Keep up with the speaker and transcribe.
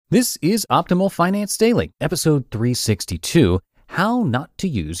This is Optimal Finance Daily, episode 362, How Not to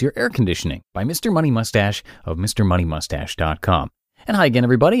Use Your Air Conditioning by Mr. Money Mustache of MrMoneyMustache.com. And hi again,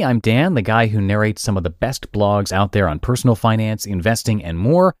 everybody. I'm Dan, the guy who narrates some of the best blogs out there on personal finance, investing, and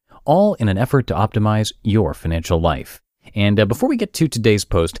more, all in an effort to optimize your financial life. And before we get to today's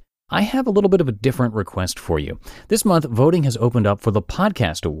post, I have a little bit of a different request for you. This month, voting has opened up for the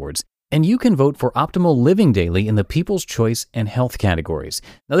Podcast Awards, and you can vote for Optimal Living Daily in the People's Choice and Health categories.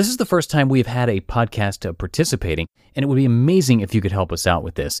 Now, this is the first time we've had a podcast participating, and it would be amazing if you could help us out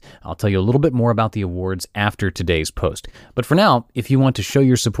with this. I'll tell you a little bit more about the awards after today's post. But for now, if you want to show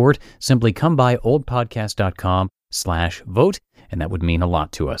your support, simply come by oldpodcast.com/vote, and that would mean a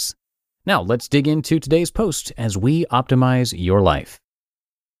lot to us. Now, let's dig into today's post as we optimize your life.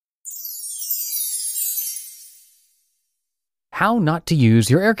 How Not to Use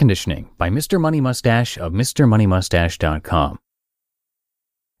Your Air Conditioning by Mr. Money Mustache of MrMoneyMustache.com.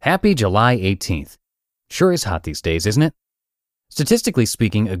 Happy July 18th. Sure is hot these days, isn't it? Statistically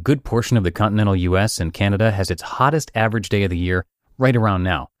speaking, a good portion of the continental US and Canada has its hottest average day of the year right around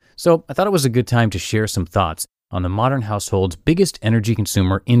now. So I thought it was a good time to share some thoughts on the modern household's biggest energy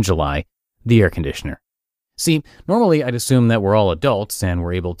consumer in July, the air conditioner. See, normally I'd assume that we're all adults and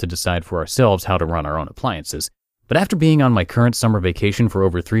we're able to decide for ourselves how to run our own appliances. But after being on my current summer vacation for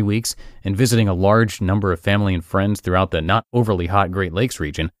over 3 weeks and visiting a large number of family and friends throughout the not overly hot Great Lakes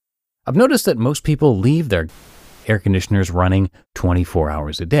region, I've noticed that most people leave their air conditioners running 24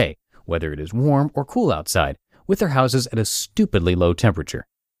 hours a day, whether it is warm or cool outside, with their houses at a stupidly low temperature.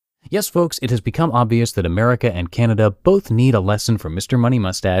 Yes, folks, it has become obvious that America and Canada both need a lesson from Mr. Money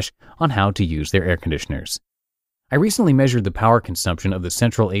Mustache on how to use their air conditioners. I recently measured the power consumption of the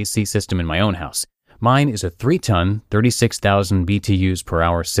central AC system in my own house. Mine is a 3-ton, 36,000 BTUs per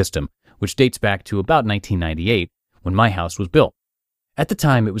hour system, which dates back to about 1998, when my house was built. At the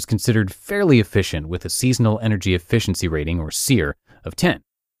time, it was considered fairly efficient with a seasonal energy efficiency rating, or SEER, of 10.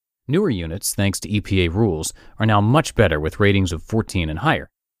 Newer units, thanks to EPA rules, are now much better with ratings of 14 and higher.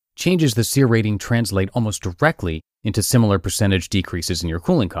 Changes the SEER rating translate almost directly into similar percentage decreases in your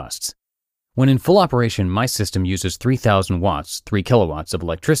cooling costs. When in full operation, my system uses 3,000 watts, 3 kilowatts of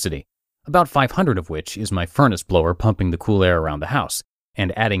electricity, about 500 of which is my furnace blower pumping the cool air around the house,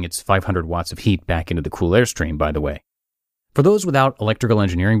 and adding its 500 watts of heat back into the cool air stream, by the way. For those without electrical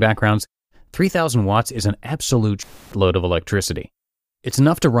engineering backgrounds, 3,000 watts is an absolute load of electricity. It's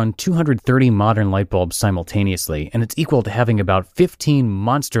enough to run 230 modern light bulbs simultaneously, and it's equal to having about 15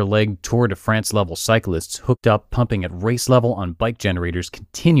 monster-legged Tour de France-level cyclists hooked up pumping at race level on bike generators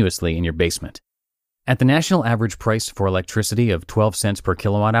continuously in your basement. At the national average price for electricity of 12 cents per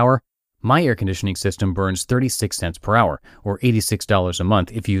kilowatt hour, my air conditioning system burns 36 cents per hour, or $86 a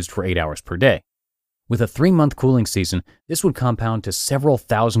month if used for 8 hours per day. With a 3-month cooling season, this would compound to several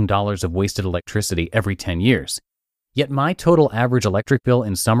 $1,000s of wasted electricity every 10 years. Yet my total average electric bill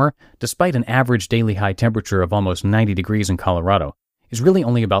in summer, despite an average daily high temperature of almost 90 degrees in Colorado, is really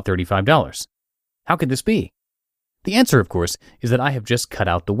only about $35. How could this be? The answer, of course, is that I have just cut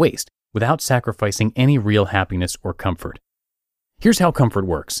out the waste, without sacrificing any real happiness or comfort. Here's how comfort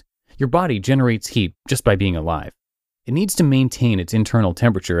works. Your body generates heat just by being alive. It needs to maintain its internal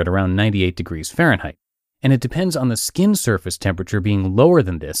temperature at around 98 degrees Fahrenheit, and it depends on the skin surface temperature being lower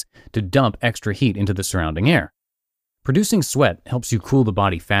than this to dump extra heat into the surrounding air. Producing sweat helps you cool the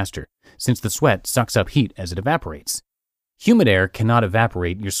body faster, since the sweat sucks up heat as it evaporates. Humid air cannot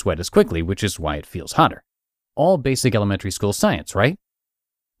evaporate your sweat as quickly, which is why it feels hotter. All basic elementary school science, right?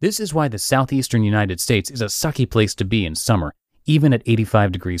 This is why the southeastern United States is a sucky place to be in summer, even at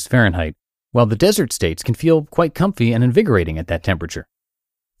 85 degrees Fahrenheit, while the desert states can feel quite comfy and invigorating at that temperature.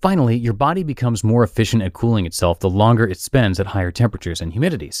 Finally, your body becomes more efficient at cooling itself the longer it spends at higher temperatures and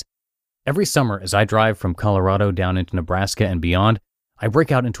humidities. Every summer, as I drive from Colorado down into Nebraska and beyond, I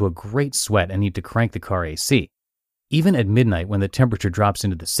break out into a great sweat and need to crank the car AC. Even at midnight, when the temperature drops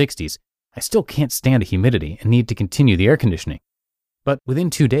into the 60s, I still can't stand the humidity and need to continue the air conditioning. But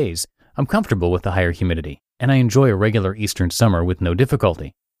within 2 days, I'm comfortable with the higher humidity, and I enjoy a regular eastern summer with no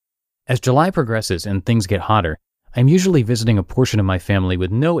difficulty. As July progresses and things get hotter, I'm usually visiting a portion of my family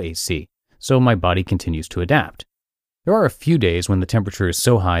with no AC, so my body continues to adapt. There are a few days when the temperature is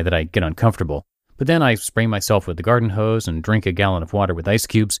so high that I get uncomfortable, but then I spray myself with the garden hose and drink a gallon of water with ice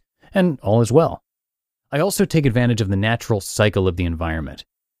cubes, and all is well. I also take advantage of the natural cycle of the environment.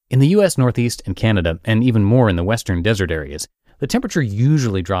 In the US Northeast and Canada, and even more in the western desert areas, the temperature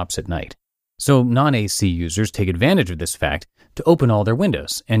usually drops at night. So non-AC users take advantage of this fact to open all their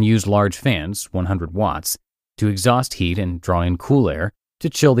windows and use large fans, 100 watts, to exhaust heat and draw in cool air to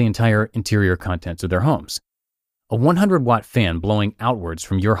chill the entire interior contents of their homes. A 100-watt fan blowing outwards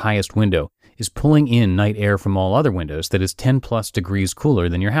from your highest window is pulling in night air from all other windows that is 10+ degrees cooler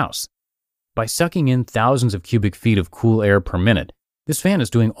than your house. By sucking in thousands of cubic feet of cool air per minute, this fan is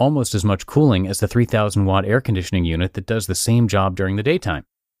doing almost as much cooling as the 3,000-watt air conditioning unit that does the same job during the daytime.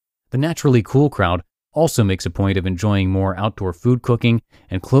 The naturally cool crowd also makes a point of enjoying more outdoor food cooking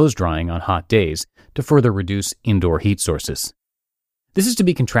and clothes drying on hot days to further reduce indoor heat sources. This is to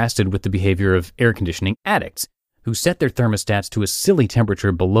be contrasted with the behavior of air conditioning addicts, who set their thermostats to a silly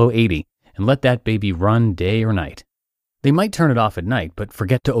temperature below 80 and let that baby run day or night. They might turn it off at night, but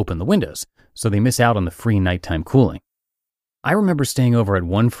forget to open the windows, so they miss out on the free nighttime cooling. I remember staying over at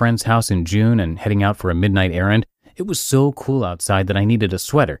one friend's house in June and heading out for a midnight errand. It was so cool outside that I needed a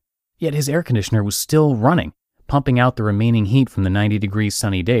sweater, yet his air conditioner was still running, pumping out the remaining heat from the 90-degree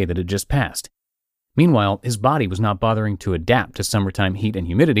sunny day that had just passed. Meanwhile, his body was not bothering to adapt to summertime heat and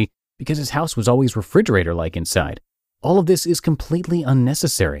humidity because his house was always refrigerator-like inside. All of this is completely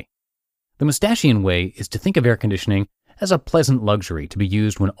unnecessary. The Mustachian way is to think of air conditioning as a pleasant luxury to be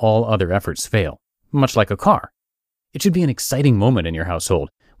used when all other efforts fail, much like a car. It should be an exciting moment in your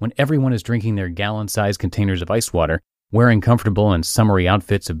household when everyone is drinking their gallon-sized containers of ice water, wearing comfortable and summery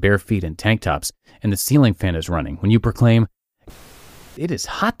outfits of bare feet and tank tops, and the ceiling fan is running when you proclaim, "It is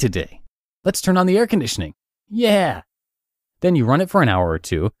hot today. Let's turn on the air conditioning. Yeah!" Then you run it for an hour or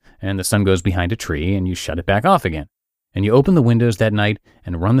two, and the sun goes behind a tree, and you shut it back off again. And you open the windows that night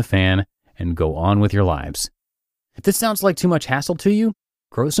and run the fan and go on with your lives. If this sounds like too much hassle to you,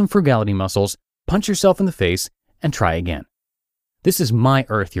 grow some frugality muscles, punch yourself in the face, and try again. This is my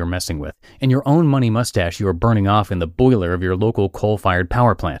earth you're messing with, and your own money mustache you are burning off in the boiler of your local coal-fired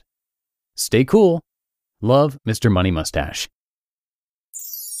power plant. Stay cool. Love, Mr. Money Mustache.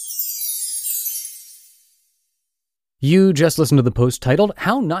 You just listened to the post titled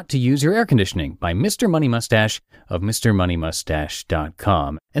How Not to Use Your Air Conditioning by Mr. Money Mustache of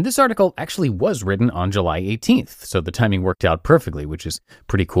MrMoneyMustache.com. And this article actually was written on July 18th, so the timing worked out perfectly, which is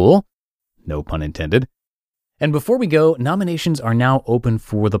pretty cool. No pun intended. And before we go, nominations are now open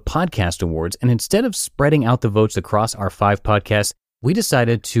for the Podcast Awards, and instead of spreading out the votes across our 5 podcasts, we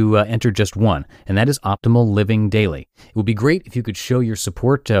decided to enter just one, and that is Optimal Living Daily. It would be great if you could show your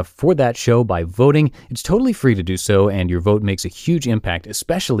support for that show by voting. It's totally free to do so, and your vote makes a huge impact,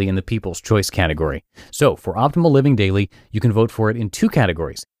 especially in the People's Choice category. So for Optimal Living Daily, you can vote for it in 2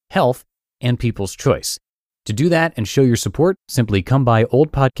 categories, Health and People's Choice. To do that and show your support, simply come by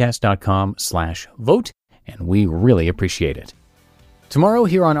oldpodcast.com/vote, and we really appreciate it. Tomorrow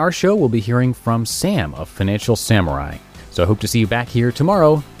here on our show, we'll be hearing from Sam of Financial Samurai. So I hope to see you back here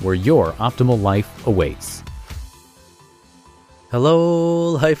tomorrow where your optimal life awaits. Hello,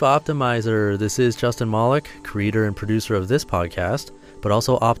 Life Optimizer. This is Justin Malik, creator and producer of this podcast, but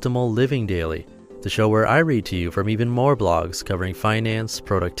also Optimal Living Daily, the show where I read to you from even more blogs covering finance,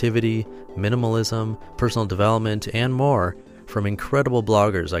 productivity, minimalism, personal development, and more from incredible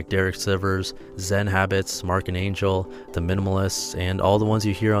bloggers like Derek Sivers, Zen Habits, Mark and Angel, The Minimalists, and all the ones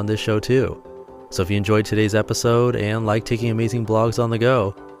you hear on this show too. So if you enjoyed today's episode and like taking amazing blogs on the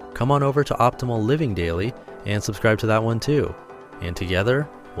go, come on over to Optimal Living Daily and subscribe to that one too. And together,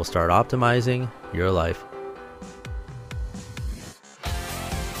 we'll start optimizing your life.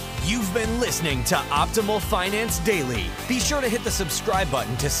 You've been listening to Optimal Finance Daily. Be sure to hit the subscribe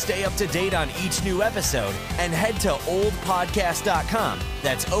button to stay up to date on each new episode and head to oldpodcast.com.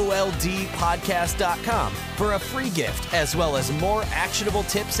 That's OLDpodcast.com for a free gift as well as more actionable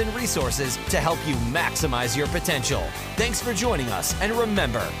tips and resources to help you maximize your potential. Thanks for joining us, and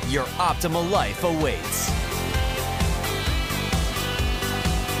remember, your optimal life awaits.